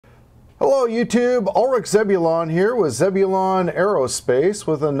Hello YouTube, Ulrich Zebulon here with Zebulon Aerospace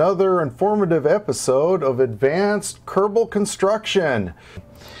with another informative episode of Advanced Kerbal Construction.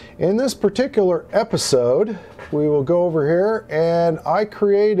 In this particular episode, we will go over here and I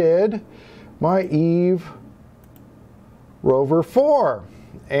created my Eve Rover 4.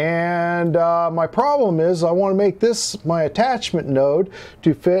 And my problem is I want to make this my attachment node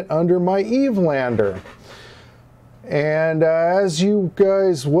to fit under my Eve lander. And as you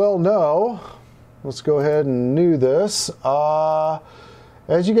guys well know, let's go ahead and new this.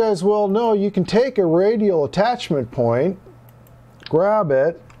 As you guys well know, you can take a radial attachment point, grab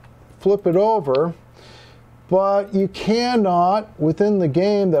it, flip it over, but you cannot, within the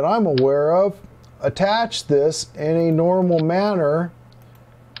game that I'm aware of, attach this in a normal manner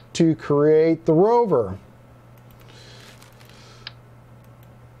to create the rover.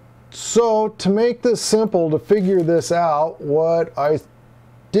 So to make this simple, to figure this out, what I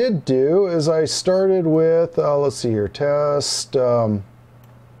did do is I started with, let's see here, test 10,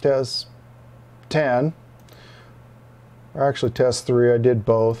 or actually test 3, I did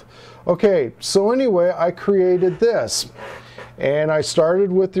both. Okay, so anyway, I created this, and I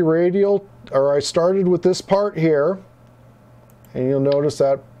started with the radial, or I started with this part here, and you'll notice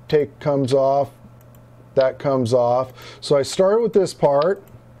that take comes off, that comes off. So I started with this part,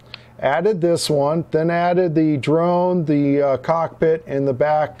 added this one, then added the drone, the cockpit, and the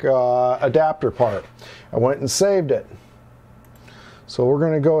back adapter part. I went and saved it. So we're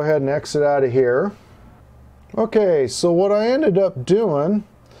going to go ahead and exit out of here. Okay, so what I ended up doing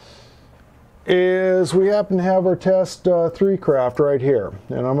is we happen to have our test 3 craft right here.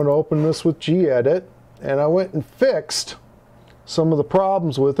 And I'm going to open this with gedit. And I went and fixed some of the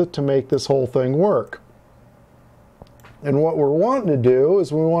problems with it to make this whole thing work. And what we're wanting to do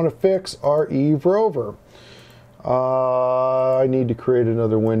is we want to fix our Eve rover. I need to create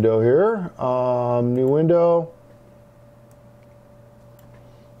another window here. New window.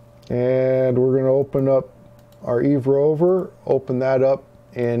 And we're going to open up our Eve rover. Open that up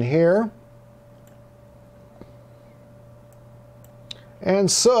in here.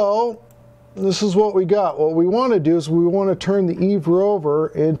 And so this is what we got. What we want to do is we want to turn the Eve rover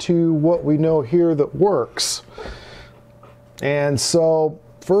into what we know here that works. And so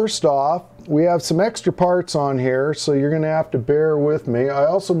first off, we have some extra parts on here, so you're going to have to bear with me. I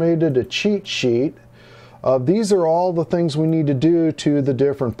also made it a cheat sheet. These are all the things we need to do to the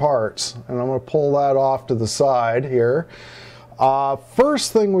different parts. And I'm going to pull that off to the side here.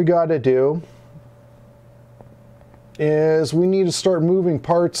 First thing we got to do is we need to start moving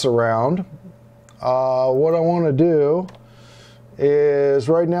parts around. What I want to do is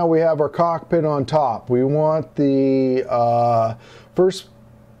right now we have our cockpit on top. We want the first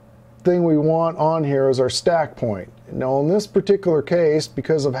thing we want on here is our stack point. Now in this particular case,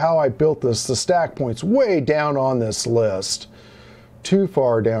 because of how I built this, the stack point's way down on this list. Too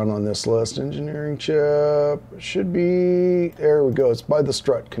far down on this list. Engineering chip should be, there we go, it's by the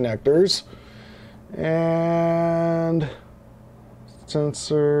strut connectors. And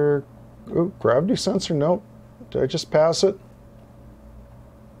sensor, oh, gravity sensor, nope. Did I just pass it?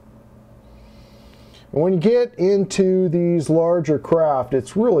 When you get into these larger craft,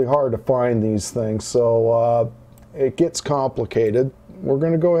 it's really hard to find these things, so it gets complicated. We're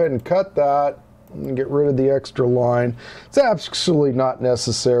going to go ahead and cut that and get rid of the extra line. It's actually not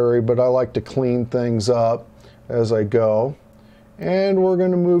necessary, but I like to clean things up as I go. And we're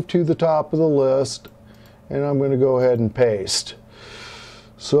going to move to the top of the list, and I'm going to go ahead and paste.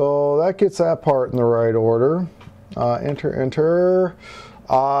 So that gets that part in the right order. Enter, enter.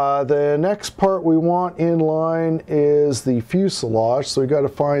 The next part we want in line is the fuselage, so we got to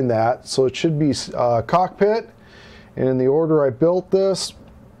find that. So it should be cockpit, and in the order I built this,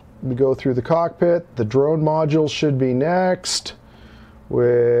 we go through the cockpit. The drone module should be next,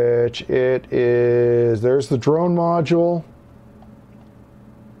 which it is. There's the drone module,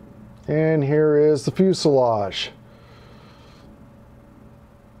 and here is the fuselage.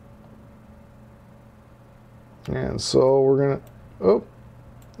 And so we're gonna, oh.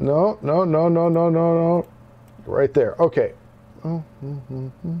 No, no, no, no, no, no, no. Right there. Okay. And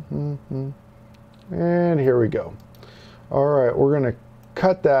here we go. All right, we're going to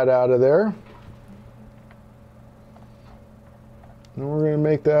cut that out of there. And we're going to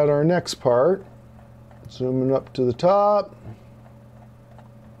make that our next part. Zooming up to the top.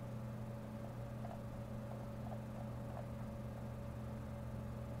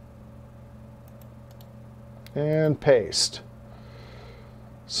 And paste.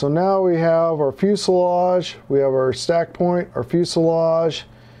 So now we have our fuselage, we have our stack point, our fuselage,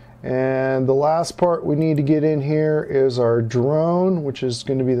 And the last part we need to get in here is our drone, which is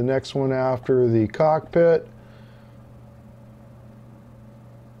going to be the next one after the cockpit.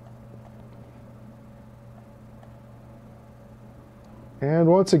 And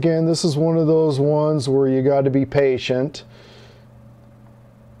once again, this is one of those ones where you got to be patient.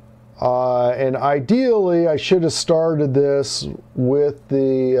 And ideally, I should have started this with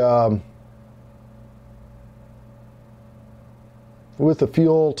the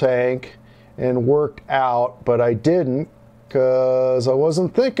fuel tank and worked out, but I didn't because I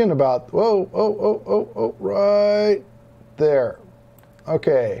wasn't thinking about, whoa, right there.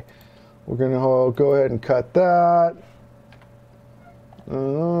 Okay, we're going to go ahead and cut that.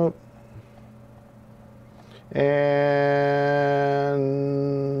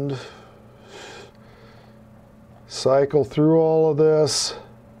 And cycle through all of this.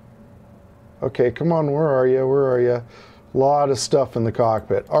 Okay, come on, where are you? Where are you? A lot of stuff in the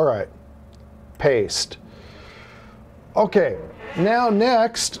cockpit. All right, paste. Okay, now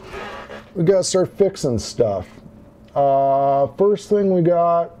next, we got to start fixing stuff. First thing we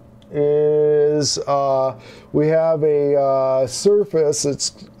got is we have a surface,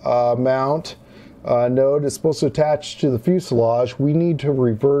 it's mount node. It's supposed to attach to the fuselage. We need to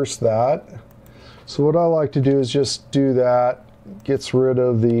reverse that. So what I like to do is just do that, gets rid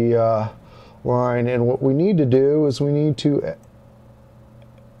of the line, and what we need to do is we need to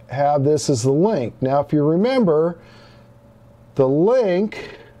have this as the link. Now if you remember, the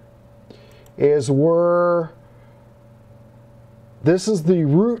link is where this is the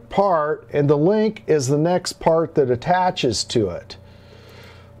root part, and the link is the next part that attaches to it.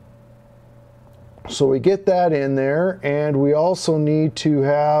 So we get that in there, and we also need to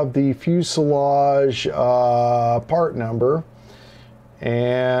have the fuselage part number,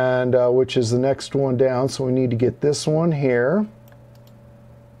 and which is the next one down. So we need to get this one here.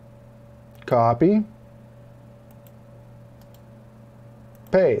 Copy.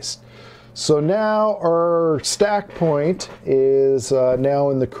 Paste. So now our stack point is now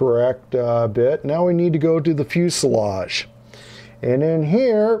in the correct bit. Now we need to go to the fuselage. And in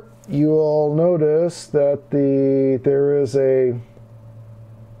here, you'll notice that there is a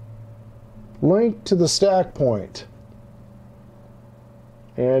link to the stack point.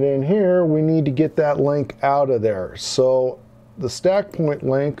 And in here, we need to get that link out of there. So the stack point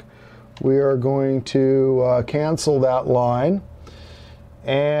link, we are going to cancel that line.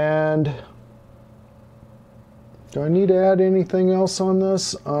 And do I need to add anything else on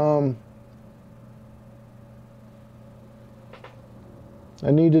this? I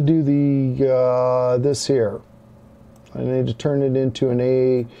need to do the this here. I need to turn it into an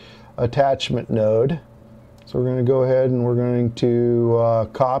A attachment node. So we're going to go ahead and we're going to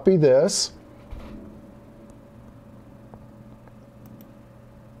copy this.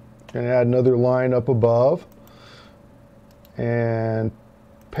 Going to add another line up above and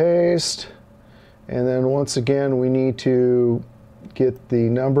paste. And then once again, we need to get the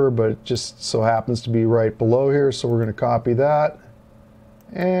number, but it just so happens to be right below here. So we're going to copy that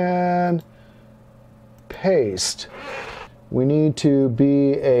and paste. We need to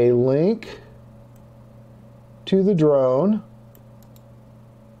be a link to the drone.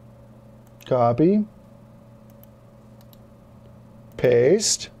 Copy.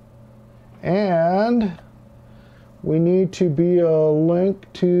 Paste. And we need to be a link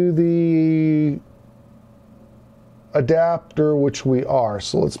to the adapter, which we are.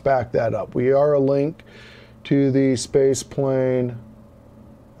 So let's back that up. We are a link to the space plane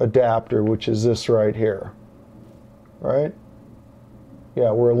adapter, which is this right here, right?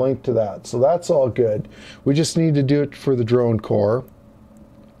 Yeah, we're linked to that. So that's all good. We just need to do it for the drone core.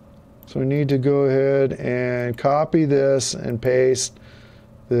 So we need to go ahead and copy this and paste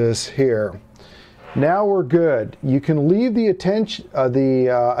this here. Now we're good. You can leave the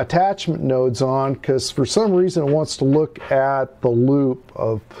attachment nodes on because for some reason it wants to look at the loop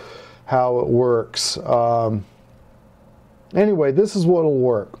of how it works. Anyway, this is what will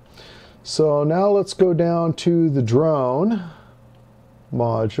work. So now let's go down to the drone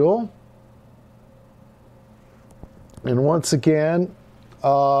module. And once again,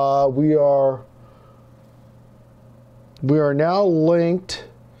 we are now linked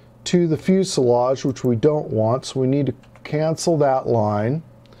to the fuselage, which we don't want, so we need to cancel that line.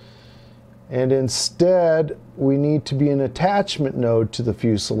 And instead, we need to be an attachment node to the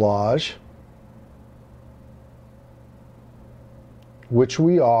fuselage, which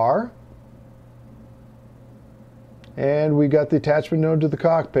we are. And we got the attachment node to the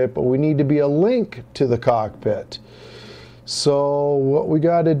cockpit, but we need to be a link to the cockpit. So what we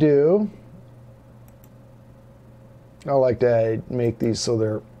got to do, I like to make these so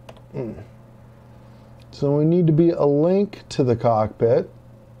they're So we need to be a link to the cockpit.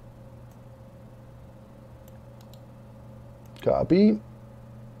 Copy.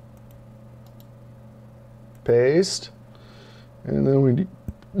 Paste. And then we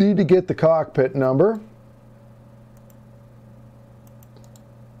need to get the cockpit number.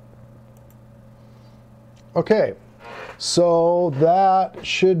 Okay, so that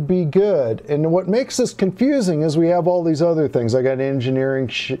should be good. And what makes this confusing is we have all these other things. I got engineering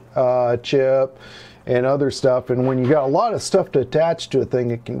chip and other stuff. And when you got a lot of stuff to attach to a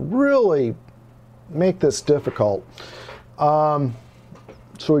thing, it can really make this difficult. So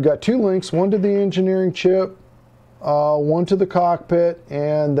we got two links, one to the engineering chip, one to the cockpit,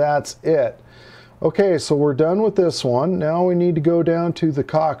 and that's it. Okay, so we're done with this one. Now we need to go down to the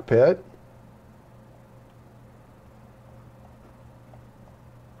cockpit.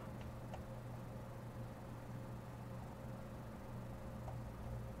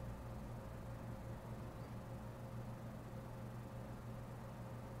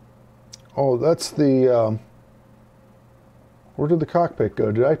 Oh, that's the, where did the cockpit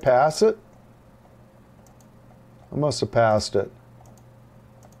go? Did I pass it? I must have passed it.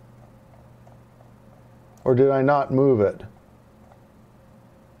 Or did I not move it?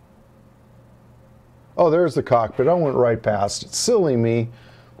 Oh, there's the cockpit. I went right past it. Silly me.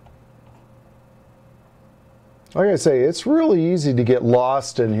 Like I say, it's really easy to get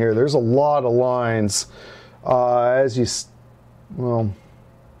lost in here. There's a lot of lines. As you, well,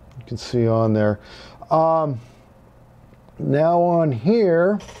 you can see on there. Now on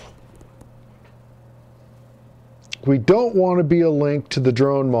here, we don't want to be a link to the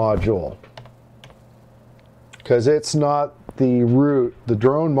drone module because it's not the root. The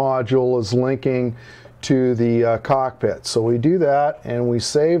drone module is linking to the cockpit. So we do that and we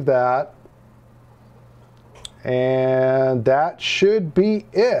save that. And that should be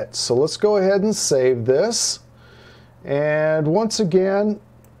it. So let's go ahead and save this. And once again,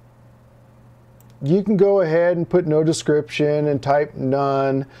 you can go ahead and put no description and type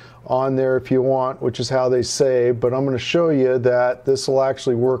none on there if you want, which is how they save, but I'm going to show you that this will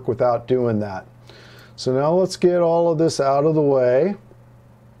actually work without doing that. So now let's get all of this out of the way.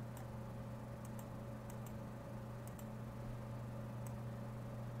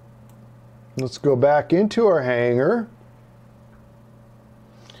 Let's go back into our hangar.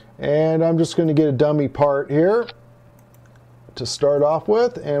 And I'm just going to get a dummy part here to start off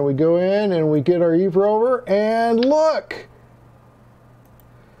with, and we go in and we get our Eve rover, and look!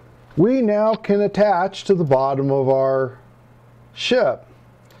 We now can attach to the bottom of our ship.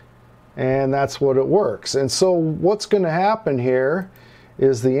 And that's what it works. And so what's going to happen here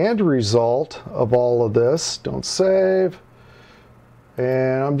is the end result of all of this. Don't save.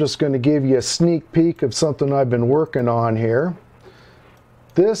 And I'm just going to give you a sneak peek of something I've been working on here.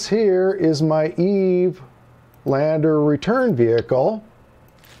 This here is my Eve lander return vehicle,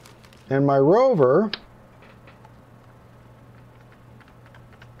 and my rover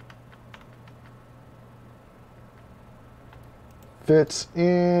fits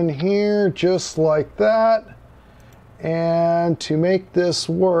in here just like that. And to make this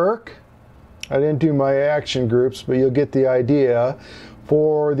work, I didn't do my action groups, but you'll get the idea.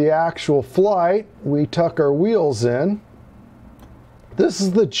 For the actual flight, we tuck our wheels in. This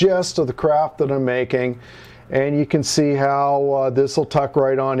is the gist of the craft that I'm making. And you can see how this will tuck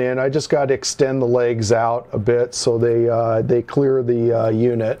right on in. I just got to extend the legs out a bit so they clear the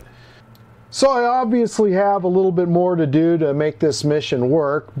unit. So I obviously have a little bit more to do to make this mission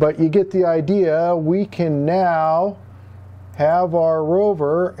work, but you get the idea. We can now have our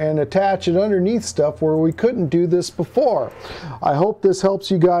rover and attach it underneath stuff where we couldn't do this before. I hope this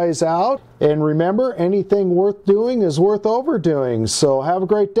helps you guys out. And remember, anything worth doing is worth overdoing. So have a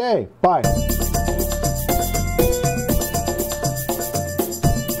great day. Bye.